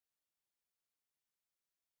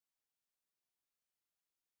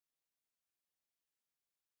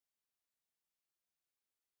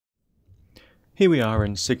Here we are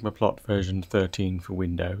in SigmaPlot version 13 for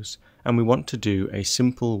Windows, and we want to do a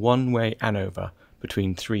simple one-way ANOVA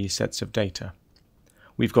between three sets of data.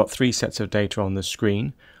 We've got three sets of data on the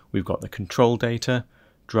screen. We've got the control data,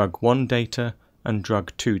 drug 1 data, and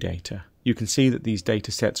drug 2 data. You can see that these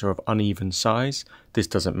data sets are of uneven size. This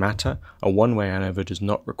doesn't matter. A one-way ANOVA does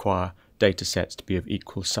not require data sets to be of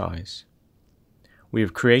equal size. We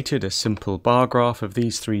have created a simple bar graph of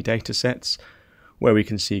these three data sets where we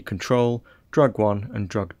can see control, drug 1 and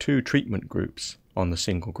drug 2 treatment groups on the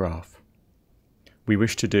single graph. We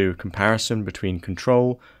wish to do a comparison between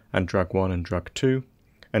control and drug 1 and drug 2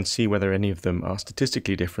 and see whether any of them are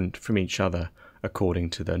statistically different from each other according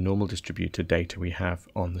to the normal distributed data we have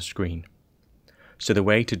on the screen. So the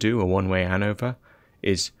way to do a one-way ANOVA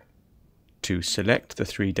is to select the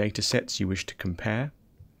three data sets you wish to compare,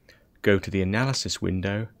 go to the analysis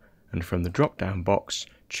window, and from the drop-down box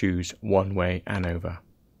choose one-way ANOVA.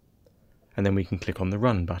 And then we can click on the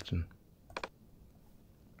Run button.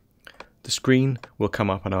 The screen will come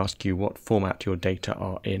up and ask you what format your data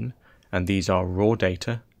are in, and these are raw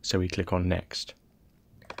data, so we click on Next.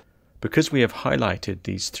 Because we have highlighted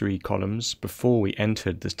these three columns before we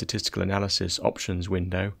entered the Statistical Analysis options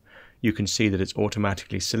window, you can see that it's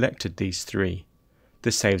automatically selected these three.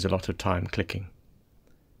 This saves a lot of time clicking.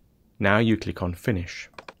 Now you click on Finish.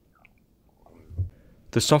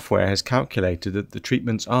 The software has calculated that the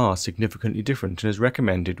treatments are significantly different and has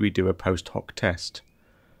recommended we do a post-hoc test.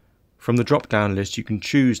 From the drop-down list you can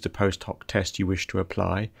choose the post-hoc test you wish to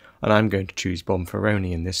apply, and I'm going to choose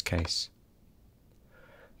Bonferroni in this case.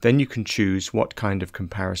 Then you can choose what kind of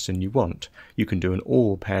comparison you want. You can do an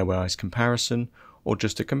all pairwise comparison or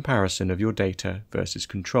just a comparison of your data versus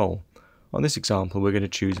control. On this example we're going to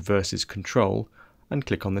choose versus control and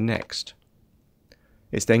click on the Next.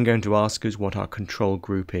 It's then going to ask us what our control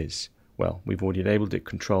group is. Well, we've already labelled it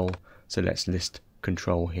control, so let's list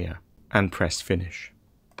control here and press Finish.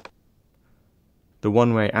 The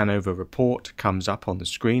one-way ANOVA report comes up on the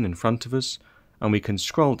screen in front of us, and we can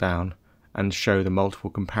scroll down and show the multiple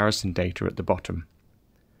comparison data at the bottom.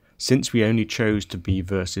 Since we only chose to be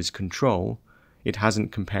versus control, it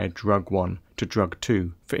hasn't compared drug 1 to drug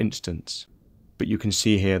 2, for instance. But you can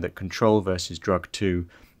see here that control versus drug 2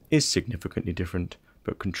 is significantly different,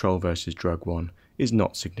 but control versus drug 1 is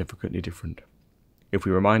not significantly different. If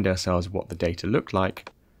we remind ourselves of what the data look like,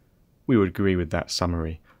 we would agree with that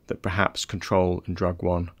summary, that perhaps control and drug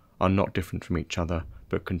 1 are not different from each other,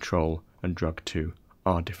 but control and drug 2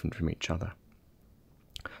 are different from each other.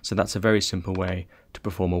 So that's a very simple way to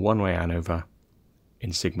perform a one-way ANOVA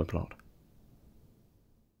in SigmaPlot.